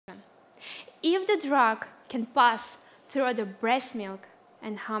if the drug can pass through the breast milk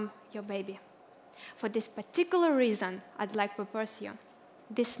and harm your baby. For this particular reason, I'd like to propose you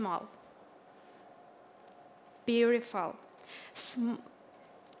this small, beautiful,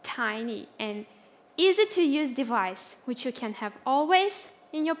 tiny, and easy-to-use device, which you can have always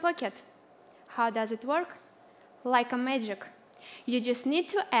in your pocket. How does it work? Like a magic. You just need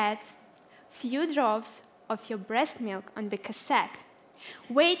to add few drops of your breast milk on the cassette.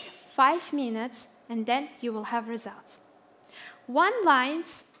 Wait 5 minutes, and then you will have results. 1 line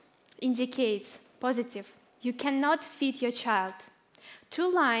indicates positive. You cannot feed your child.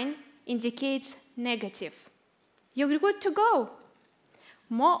 2 lines indicates negative. You're good to go.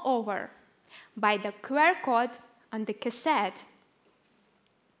 Moreover, by the QR code on the cassette,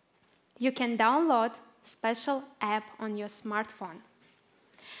 you can download special app on your smartphone.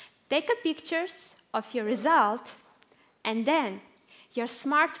 Take a pictures of your result, and then your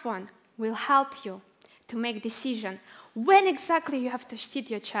smartphone will help you to make decision when exactly you have to feed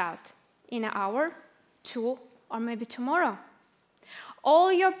your child, in an hour, 2, or maybe tomorrow.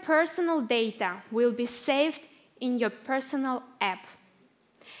 All your personal data will be saved in your personal app.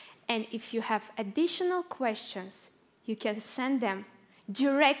 And if you have additional questions, you can send them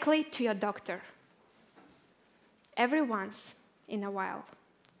directly to your doctor. Every once in a while,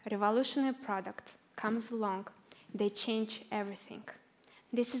 a revolutionary product comes along. They change everything.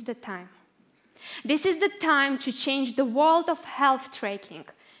 This is the time. This is the time to change the world of health tracking.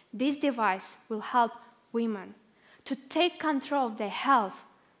 This device will help women to take control of their health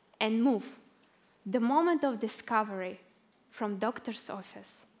and move the moment of discovery from doctor's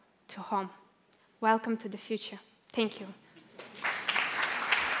office to home. Welcome to the future. Thank you.